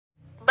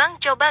Bang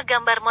coba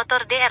gambar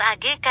motor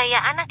DRAG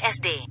kayak anak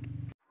SD.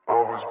 I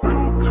was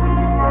built to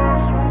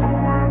last with the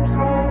webs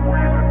I'm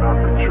weaving. I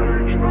could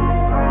change the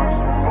past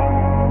with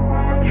all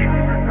I'm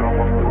achieving. Got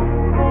my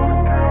foot on the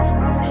gas,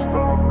 never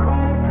stop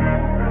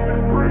competing. If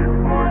you break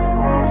like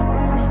glass, then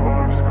this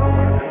life's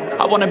gonna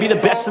end. I wanna be the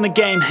best in the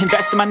game,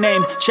 invest in my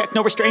name. Check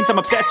no restraints, I'm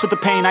obsessed with the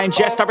pain. I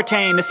ingest, I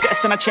retain,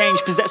 assess and I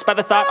change. Possessed by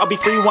the thought I'll be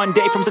free one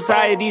day from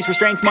society's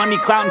restraints. Money,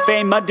 clout and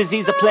fame, mud,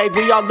 disease, a plague.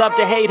 We all love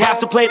to hate, have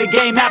to play the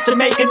game, have to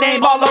make a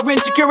name. All our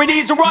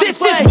insecurities are on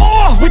display. This is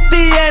war with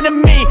the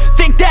enemy,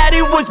 think that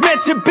it was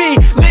meant to be.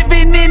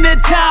 Living in a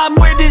time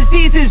where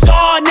disease is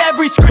on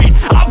every screen.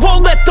 I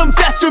won't let them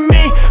fester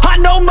me, I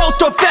know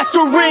most are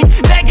festering.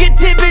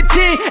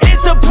 Negativity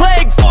is a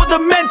plague for the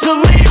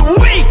mentally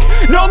weak.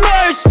 No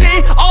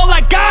mercy, all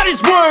I got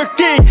is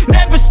working.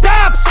 Never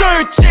stop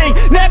searching,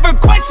 never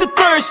quench the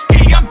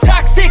thirsty. I'm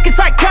toxic and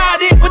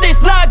psychotic, with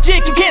this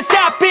logic you can't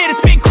stop it.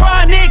 It's been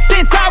chronic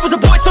since I was a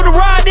boy, so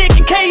neurotic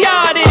and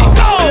chaotic.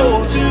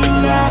 Built to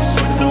last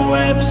with the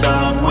webs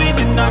I'm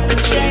weaving. I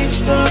could change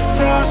the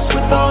past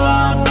with all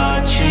I'm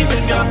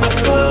achieving. Got my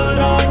foot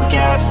on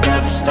gas,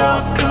 never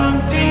stop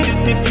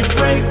competing. If you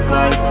break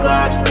like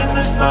glass, then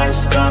this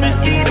life's gonna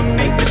eat 'em.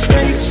 Make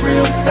mistakes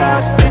real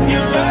fast, then you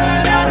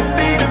learn how to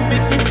beat 'em.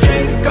 If you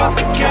take off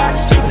the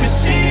cast, you can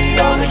see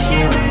all the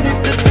healing. If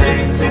the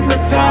pain's in the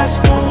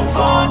past, move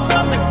on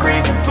from the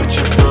grave and put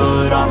your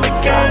foot on the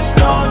gas.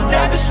 No,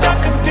 never stop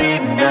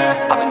competing,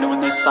 yeah. I've been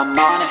doing this, I'm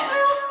on it.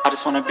 I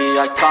just wanna be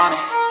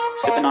iconic.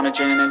 Sipping on a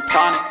gin and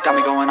tonic, got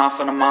me going off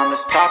when I'm on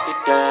this topic,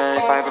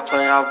 yeah. If I ever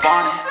play, I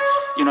want it.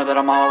 You know that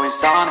I'm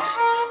always honest.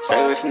 Stay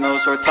away from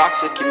those who are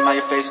toxic. Keep them out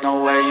your face,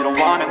 no way, you don't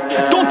want it,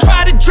 yeah. Don't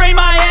try to drain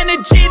my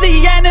energy,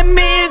 the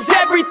enemy is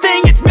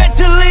everything. It's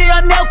mentally,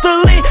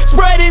 unhealthily,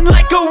 spreading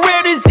like a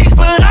rare disease.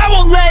 But I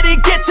won't let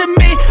it get to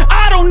me,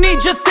 I don't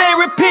need your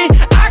therapy.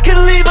 I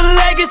can leave a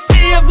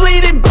legacy of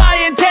leading by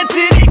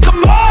intensity.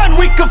 Come on,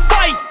 we can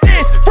fight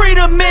this,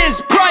 freedom is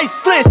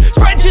priceless.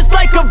 Spread just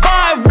like a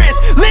virus,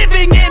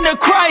 living in a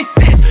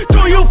crisis.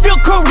 Do you feel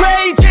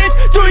courageous?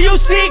 Do you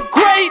seek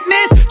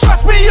greatness?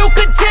 Trust me, you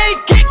can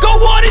take it, go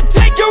on and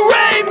take your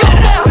aim,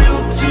 yeah.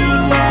 Built to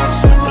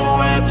last with the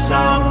webs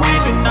I'm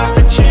weaving. I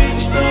could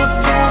change the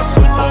past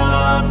with all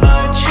I'm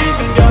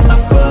achieving. Got my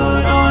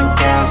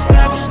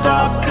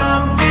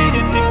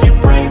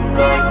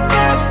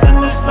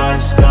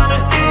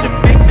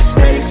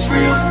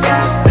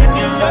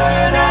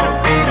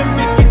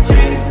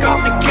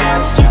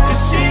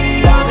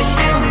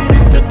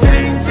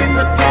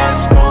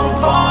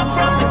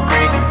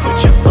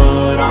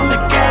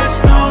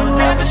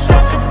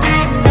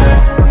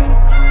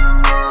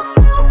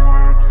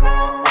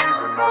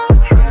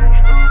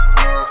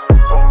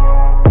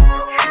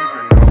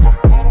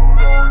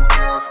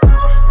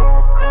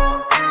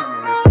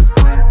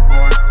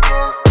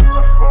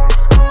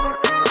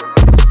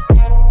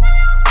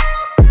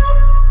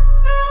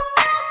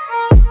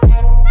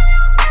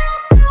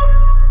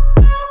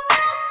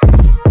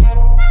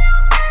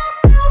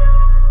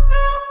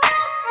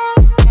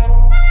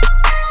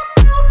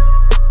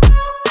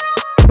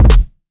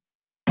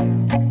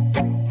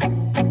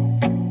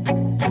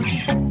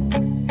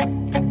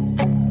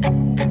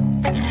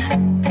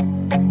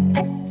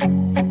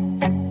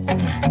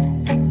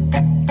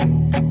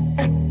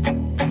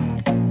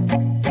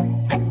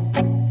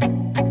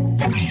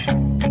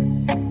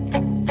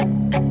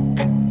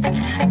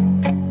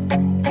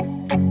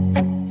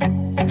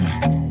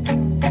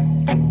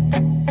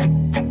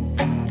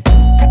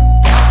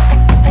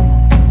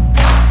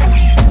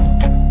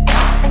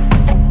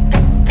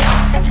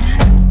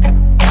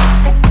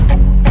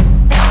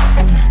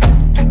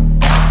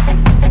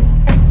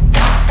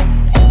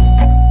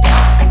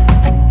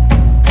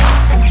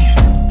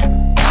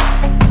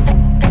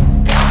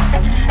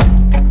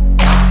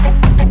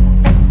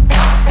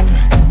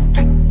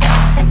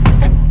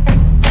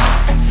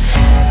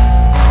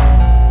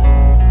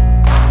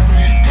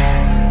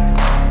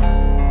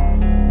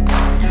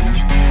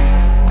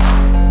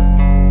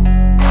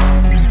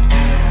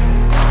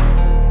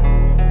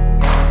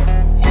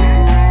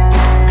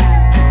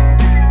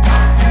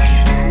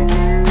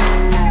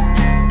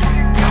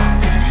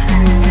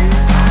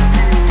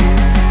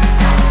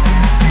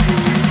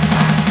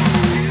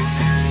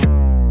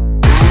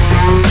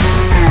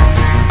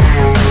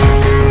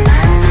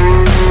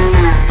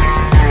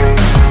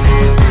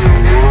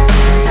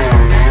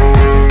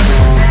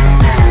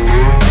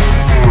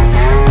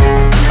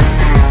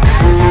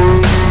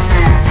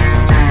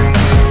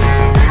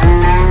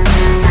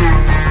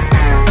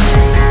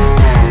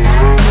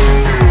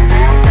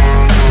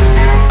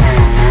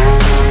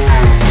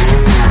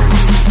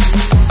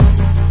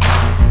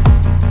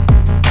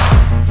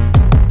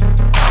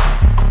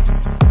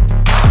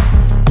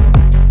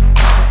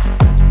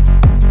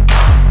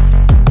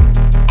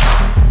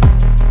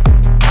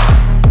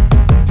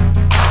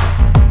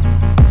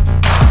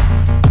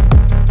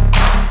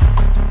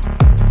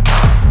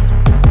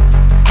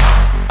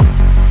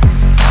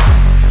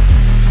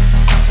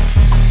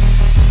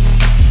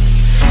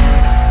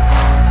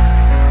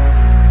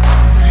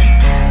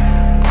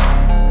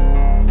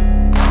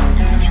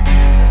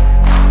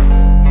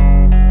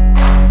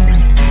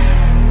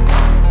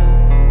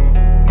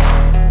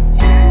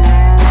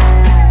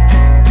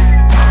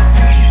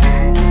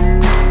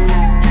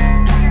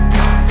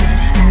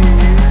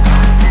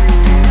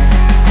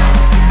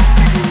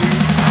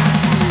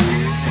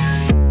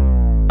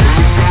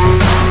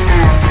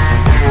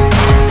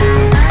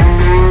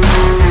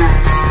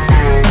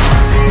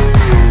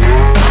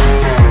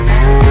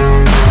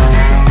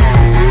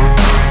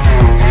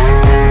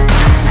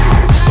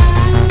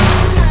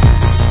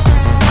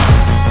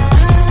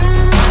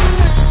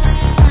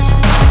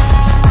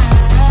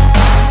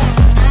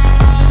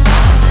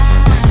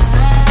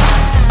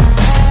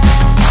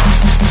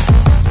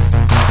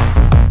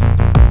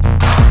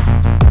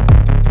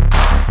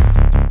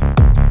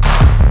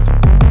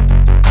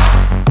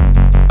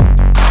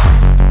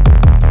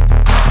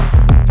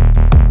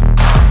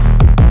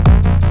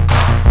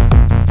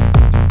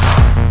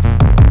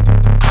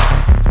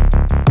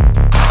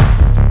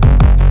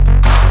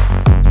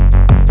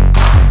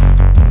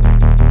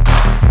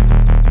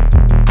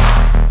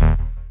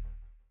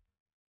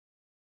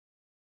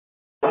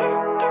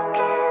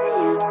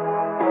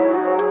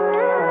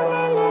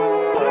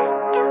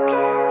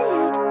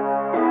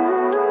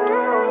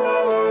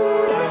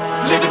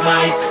Living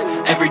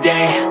life,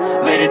 everyday,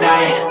 late at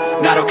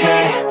night, not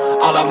okay.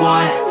 All I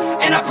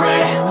want, and I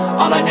pray,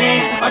 all I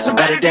need are some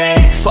better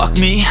days. Fuck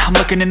me, I'm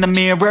looking in the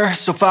mirror,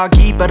 so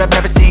foggy, but I've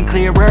never seen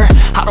clearer.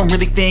 I don't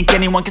really think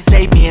anyone can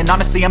save me, and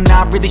honestly I'm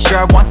not really sure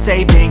I want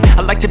saving.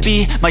 I like to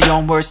be my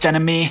own worst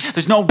enemy.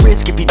 There's no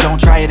risk if you don't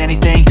try at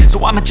anything,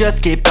 so I'ma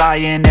just keep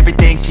buying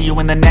everything. See you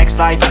in the next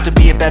life, have to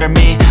be a better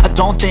me. I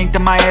don't think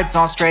that my head's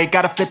on straight,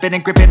 gotta flip it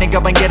and grip it and go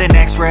and get an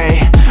x-ray.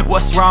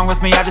 What's wrong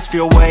with me? I just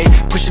feel weight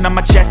pushing on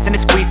my chest and it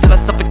squeezes till I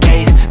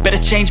suffocate. Better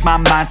change my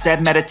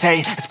mindset,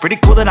 meditate. It's pretty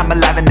cool that I'm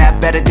alive and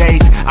have better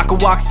days. I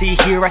could walk, see,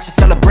 hear, I should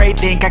celebrate.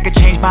 Think I could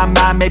change my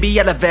mind, maybe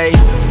elevate.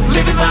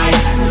 Living life,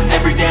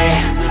 everyday,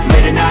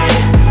 late at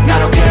night,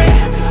 not okay.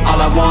 All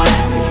I want,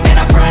 and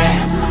I pray,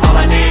 all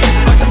I need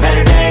are some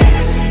better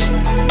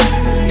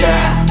days.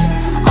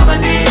 Yeah, all I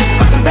need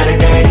are some better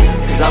days.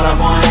 Cause all I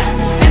want,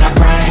 and I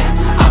pray,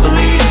 I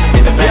believe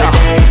in the better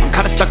days. I'm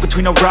kinda stuck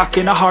between a rock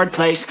and a hard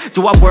place.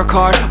 Do I work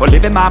hard or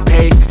live at my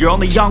pace? You're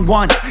only young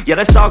once, yeah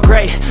that's all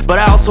great, but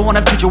I also want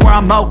a future where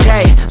I'm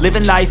okay.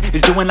 Living life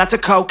is doing lots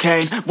of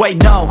cocaine.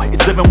 Wait no,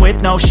 it's living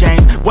with no shame.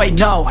 Wait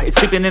no, it's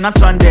sleeping in on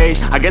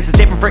Sundays. I guess it's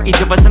different for each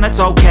of us and that's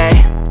okay.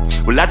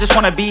 Well I just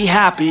wanna be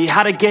happy,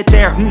 how to get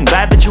there?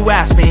 Glad that you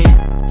asked me.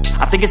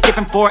 I think it's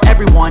different for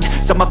everyone.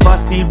 Some of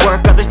us need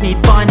work, others need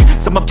fun.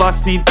 Some of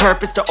us need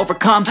purpose to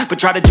overcome. But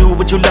try to do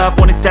what you love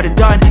when it's said and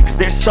done. Cause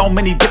there's so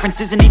many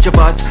differences in each of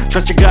us.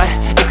 Trust your gut,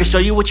 it can show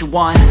you what you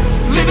want.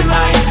 Living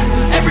life,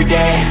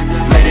 everyday,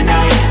 late at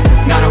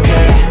night, not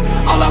okay.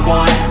 All I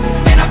want,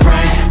 and I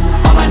pray,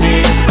 all I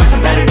need are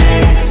some better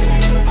days.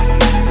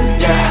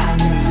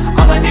 Yeah,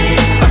 all I need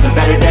are some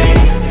better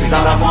days. Cause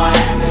all I want,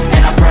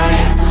 and I pray,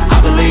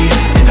 I believe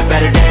in the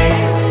better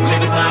days.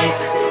 Living life,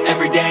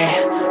 everyday,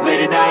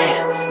 late at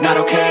night, not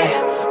okay.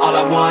 All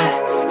I want,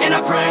 and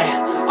I pray,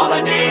 all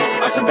I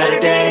need are some better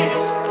days.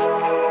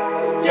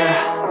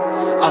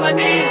 Yeah, all I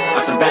need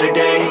are some better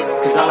days.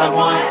 Cause all I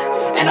want,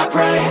 and I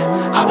pray,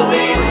 I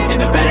believe in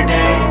the better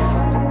days.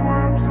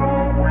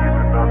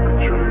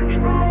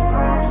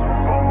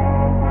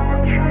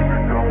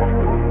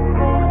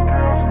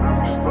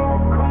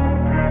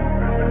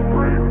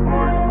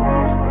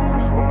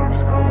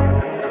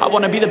 I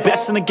wanna be the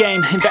best in the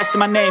game, invest in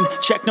my name.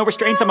 Check no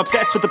restraints, I'm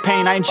obsessed with the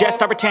pain. I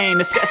ingest, I retain,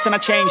 assess and I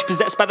change.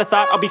 Possessed by the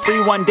thought I'll be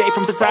free one day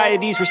from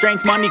society's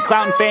restraints. Money,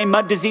 clout and fame,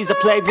 mud, disease, a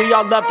plague. We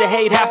all love to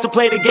hate, have to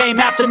play the game,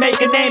 have to make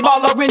a name.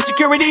 All our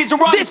insecurities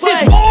are on display.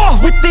 This is war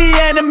with the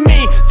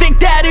enemy, think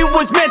that it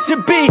was meant to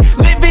be.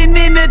 Living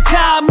in a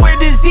time where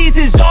disease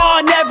is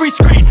on every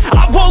screen.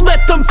 I won't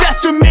let them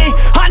fester me,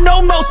 I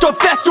know most are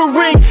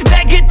festering.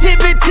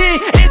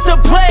 Negativity is a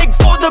plague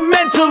for the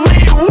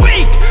mentally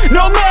weak.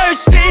 No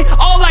mercy,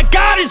 all I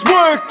got is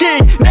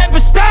working. Never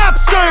stop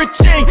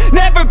searching,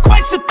 never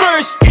quench the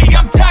thirsty.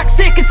 I'm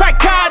toxic and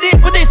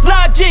psychotic, with this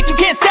logic you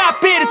can't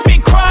stop it. It's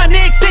been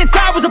chronic since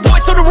I was a boy,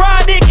 so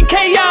neurotic and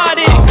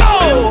chaotic.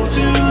 Built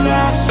to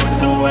last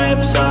with the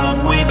webs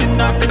I'm weaving.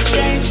 I could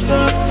change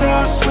the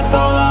past with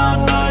all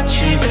I'm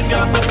achieving.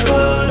 Got my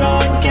foot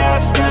on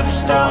gas, never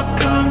stop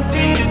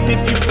competing.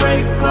 If you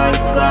break like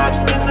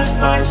glass, then this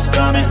life's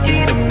gonna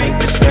eat 'em. Make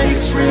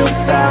mistakes real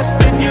fast,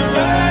 then you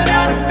learn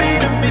how to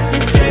beat 'em. If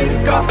you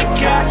take off the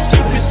cast,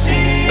 you can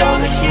see all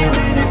the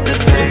healing. If the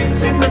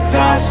pain's in the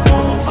past,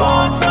 move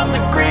on from the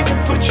grave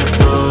and put your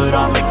foot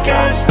on the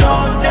gas.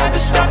 No, never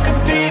stop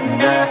competing,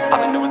 yeah.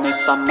 I've been doing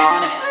this, I'm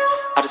on it.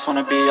 I just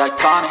wanna be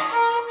iconic.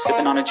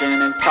 Sipping on a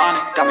gin and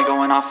tonic, got me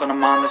going off when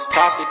I'm on this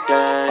topic,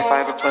 yeah. If I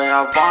ever play,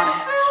 I want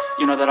it.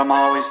 You know that I'm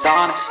always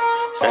honest.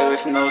 Stay away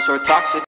from those who are toxic.